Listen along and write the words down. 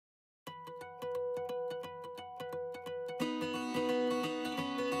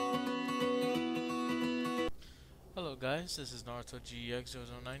guys, this is Naruto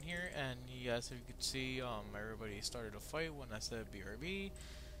GX009 here, and yes, if you could see, everybody started a fight when I said BRB,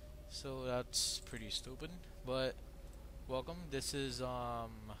 so that's pretty stupid, but welcome. This is, I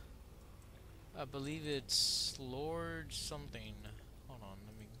believe it's Lord something. Hold on,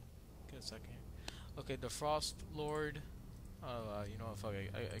 let me get a second here. Okay, the Forst Lord, you know what, fuck,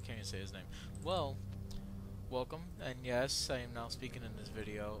 I can't even say his name. Well, welcome, and yes, I am now speaking in this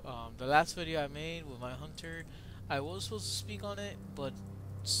video. The last video I made with my hunter, I was supposed to speak on it, but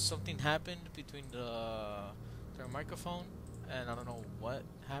something happened between the microphone, and I don't know what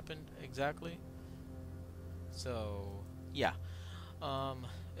happened exactly. So, yeah. Um,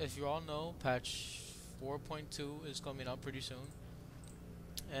 if you all know, patch 4.2 is coming up pretty soon,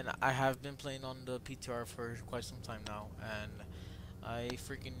 and I have been playing on the PTR for quite some time now, and I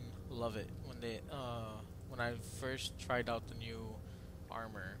freaking love it. When I first tried out the new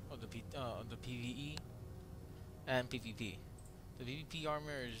armor of the PvE and PvP. The PvP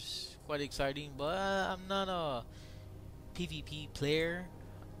armor is quite exciting, but I'm not a PvP player.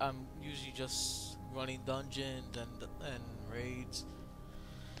 I'm usually just running dungeons and raids.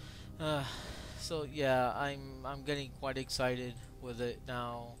 Uh, so yeah, I'm getting quite excited with it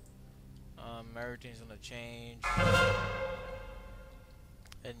now. Everything's gonna change.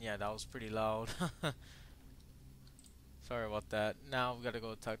 And yeah, that was pretty loud. Sorry about that. Now we gotta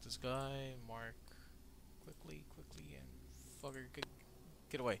go attack this guy. Mark quickly, and fucker,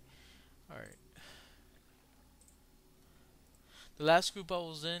 get away. Alright. The last group I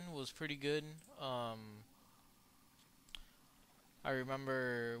was in was pretty good. I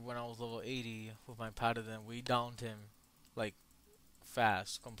remember when I was level 80 with my paladin, we downed him like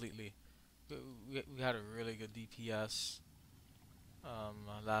fast, completely. We had a really good DPS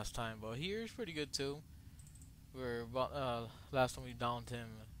last time, but here's pretty good too. We're about last time we downed him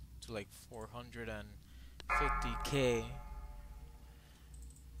to like 450k,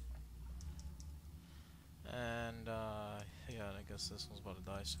 and yeah, I guess this one's about to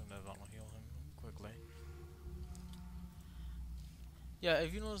die soon. I don't heal him quickly. Yeah,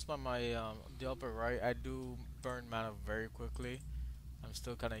 if you notice by my the upper right, I do burn mana very quickly. I'm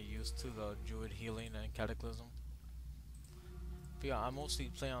still kind of used to the druid healing and cataclysm. But yeah, I mostly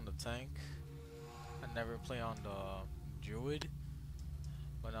play on the tank. I never play on the druid.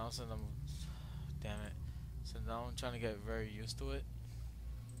 But now since I'm, damn it, since now I'm trying to get very used to it.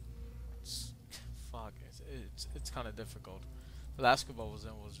 It's, fuck, it's kind of difficult. The last group I was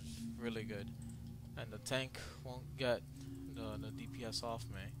in was really good, and the tank won't get the DPS off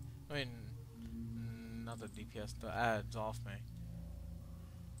me. I mean, not the DPS, the ads off me.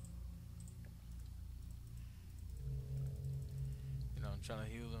 You know, I'm trying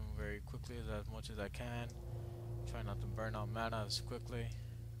to heal them very quickly as much as I can. Try not to burn out mana as quickly.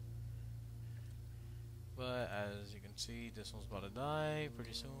 But as you can see, this one's about to die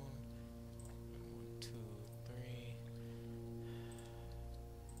pretty soon. 1, 2, 3.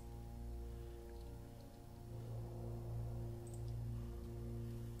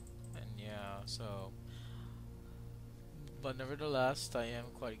 And yeah, so. But nevertheless, I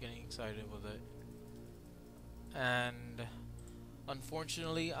am quite getting excited with it. And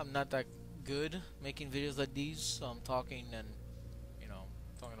unfortunately, I'm not that good making videos like these. So I'm talking and, you know,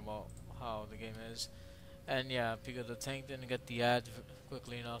 talking about how the game is. And yeah, because the tank didn't get the ad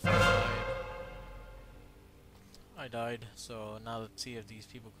quickly enough, I died. So now let's see if these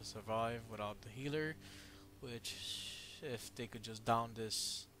people could survive without the healer. Which, if they could just down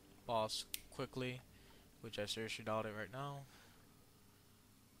this boss quickly, which I seriously doubt it right now.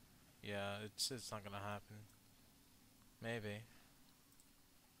 Yeah, it's not gonna happen. Maybe.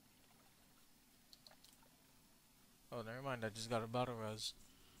 Oh, never mind. I just got a battle res,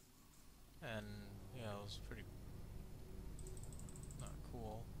 and yeah, it was pretty not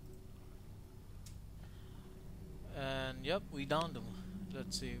cool. And yep, we downed him.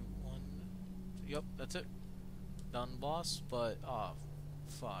 Let's see, one. Yep, that's it. Down the boss, but oh,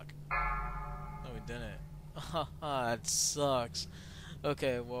 fuck. No, we didn't. That sucks.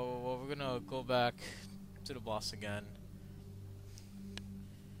 Okay, well, we're gonna go back to the boss again.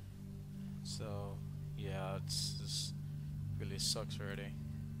 So, yeah, this really sucks already.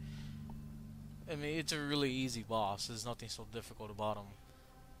 I mean, it's a really easy boss. There's nothing so difficult about him.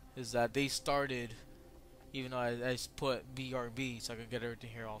 Is that they started, even though I put BRB so I could get everything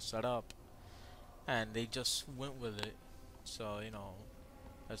here all set up, and they just went with it. So, you know,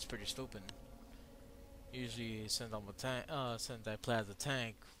 that's pretty stupid. Usually, since since I play as a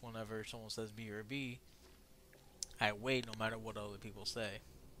tank, whenever someone says BRB, I wait no matter what other people say.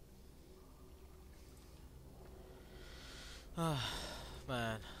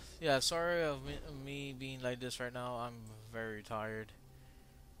 Man, Yeah, sorry of me being like this right now. I'm very tired.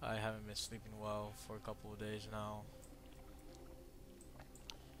 I haven't been sleeping well for a couple of days now.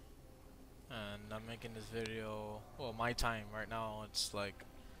 And I'm making this video, well, my time right now, it's like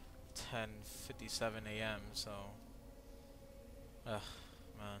 10:57 a.m. So, ugh,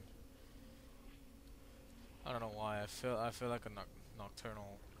 man, I don't know why. I feel like a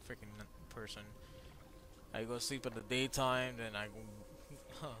nocturnal freaking person. I go sleep in the daytime, then I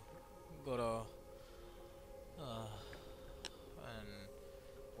go to and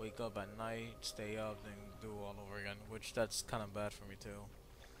wake up at night, stay up, then do all over again. Which that's kind of bad for me too.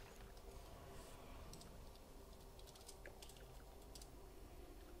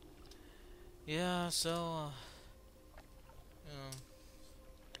 Yeah, so you know,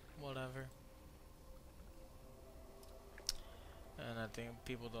 whatever. And I think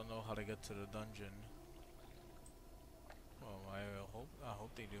people don't know how to get to the dungeon. Well, I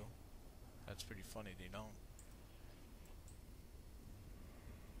hope they do. That's pretty funny. They don't.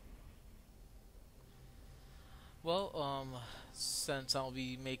 Well, since I'll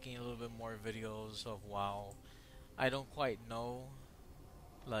be making a little bit more videos of WoW, I don't quite know,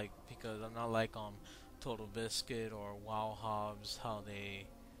 like, because I'm not like Total Biscuit or WoW Hobbs, how they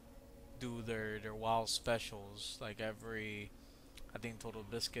do their WoW specials. Like I think Total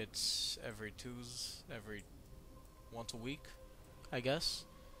Biscuits every once a week, I guess.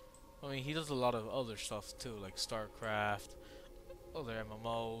 I mean, he does a lot of other stuff too, like StarCraft, other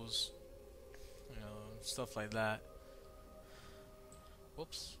MMOs, stuff like that.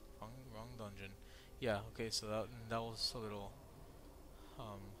 Whoops, wrong dungeon. Yeah, okay, so that was a little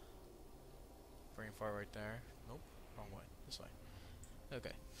um brain fart right there. Nope, wrong way. This way.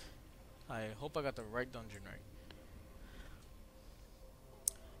 Okay. I hope I got the right dungeon right.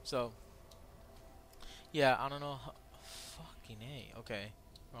 So yeah, I don't know. Fucking A. Okay,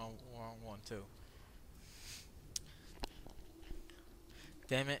 wrong one too.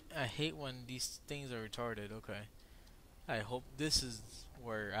 Damn it! I hate when these things are retarded. Okay. I hope this is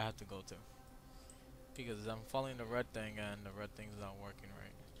where I have to go to. Because I'm following the red thing and the red thing's not working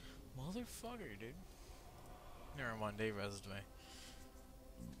right. Motherfucker, dude. Never mind, they rezzed me.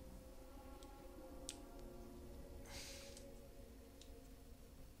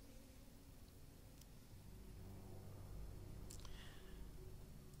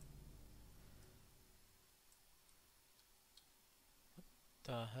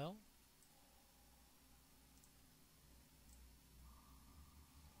 The hell?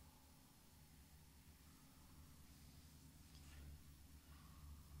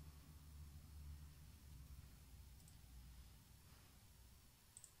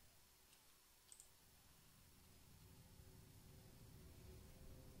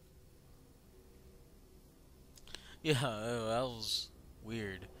 Yeah, that was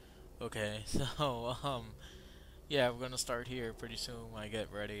weird. Okay, so, yeah, we're gonna start here pretty soon when I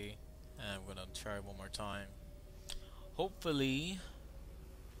get ready. And I'm gonna try one more time. Hopefully,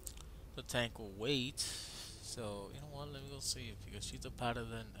 the tank will wait. So, you know what, let me go see if, because she's a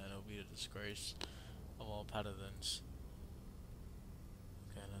paladin and it'll be a disgrace of all paladins.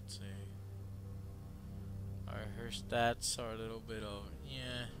 Okay, let's see. Alright, her stats are a little bit of,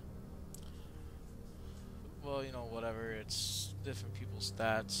 yeah. Well, whatever, it's different people's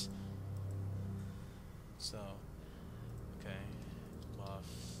stats. So, okay, buff.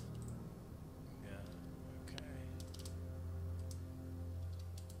 Yeah, okay.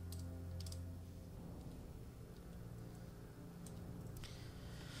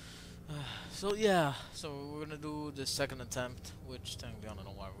 So yeah, so we're gonna do the second attempt, which technically I don't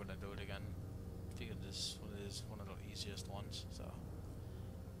know why we're gonna do it again. Because this one is one of the easiest ones, so.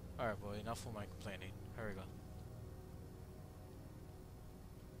 Alright boy, enough of my complaining. Here we go.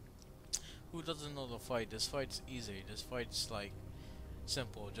 Who doesn't know the fight? This fight's easy. This fight's like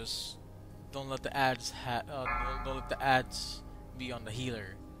simple. Just don't let the don't let the ads be on the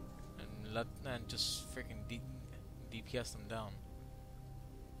healer, and just freaking DPS them down.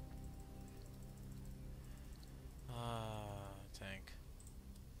 Tank.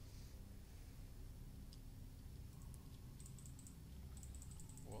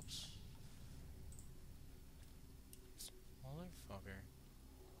 Whoops. Motherfucker.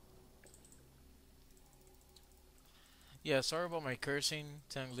 Yeah, sorry about my cursing.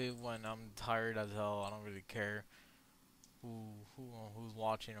 Technically, when I'm tired as hell, I don't really care who who's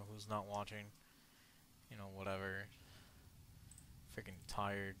watching or who's not watching. Whatever. Freaking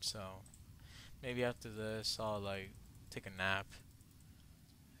tired, so maybe after this I'll like take a nap.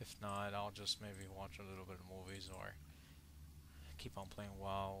 If not, I'll just maybe watch a little bit of movies or keep on playing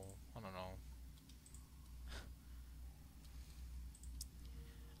WoW. I don't know.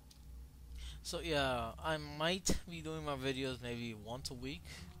 So yeah, I might be doing my videos maybe once a week,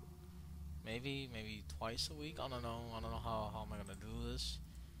 maybe twice a week. I don't know. I don't know how am I gonna do this.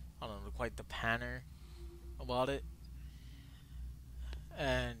 I don't know quite the panner about it.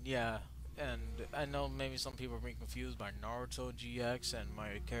 And yeah, and I know maybe some people are being confused by Naruto GX, and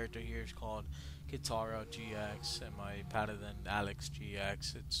my character here is called Kitara GX, and my paladin Alex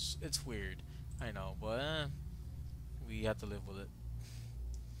GX. It's weird, I know, but we have to live with it.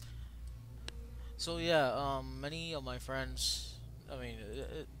 So yeah, many of my friends, I mean,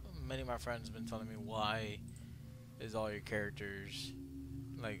 many of my friends have been telling me why is all your characters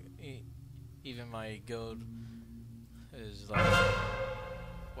like even my guild is like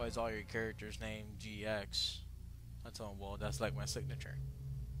why is all your characters named GX? I tell them, well, that's like my signature.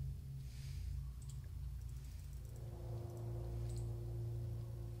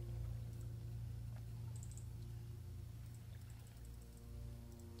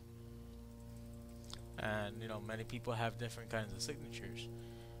 And many people have different kinds of signatures.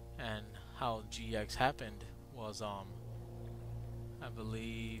 And how GX happened was I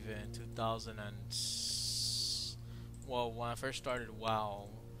believe in 2000 and well, when I first started WoW,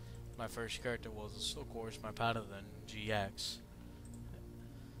 my first character was of course my paladin GX,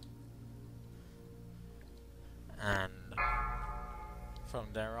 and from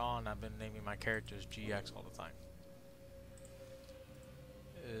there on I've been naming my characters GX all the time.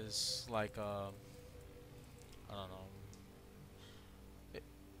 Is like I don't know. It,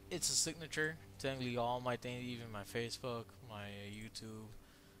 it's a signature. Technically, all my things, even my Facebook, my YouTube,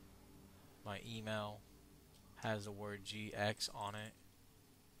 my email, has the word GX on it.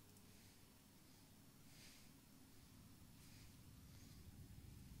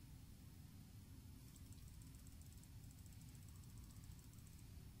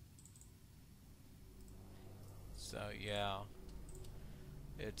 So yeah,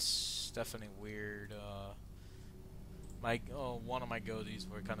 it's definitely weird. One of my goatees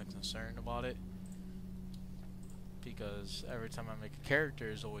were kind of concerned about it because every time I make a character,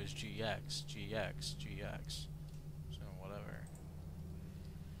 it's always GX, GX, GX. So whatever.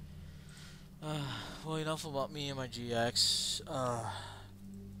 Well, enough about me and my GX.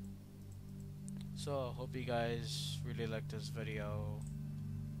 So I hope you guys really like this video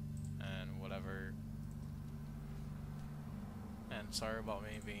and whatever. And sorry about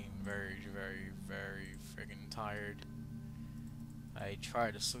me being very freaking tired. I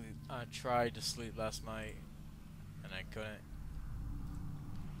tried to sleep. I tried to sleep last night, and I couldn't.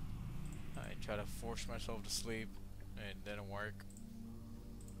 I tried to force myself to sleep, and it didn't work.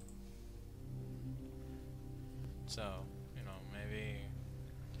 So, maybe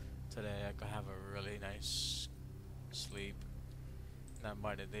today I could have a really nice sleep. Not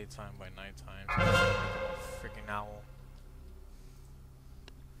by the daytime, by nighttime. So I'm a freaking owl.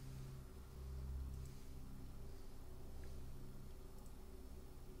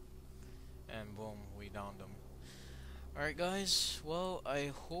 And boom, we downed them. Alright guys, well,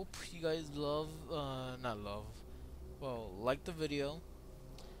 I hope you guys not love, well, like the video.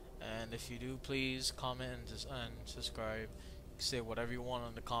 And if you do, please comment and subscribe. Say whatever you want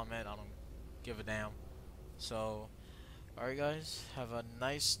in the comment, I don't give a damn. So, alright guys, have a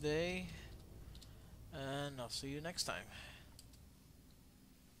nice day, and I'll see you next time.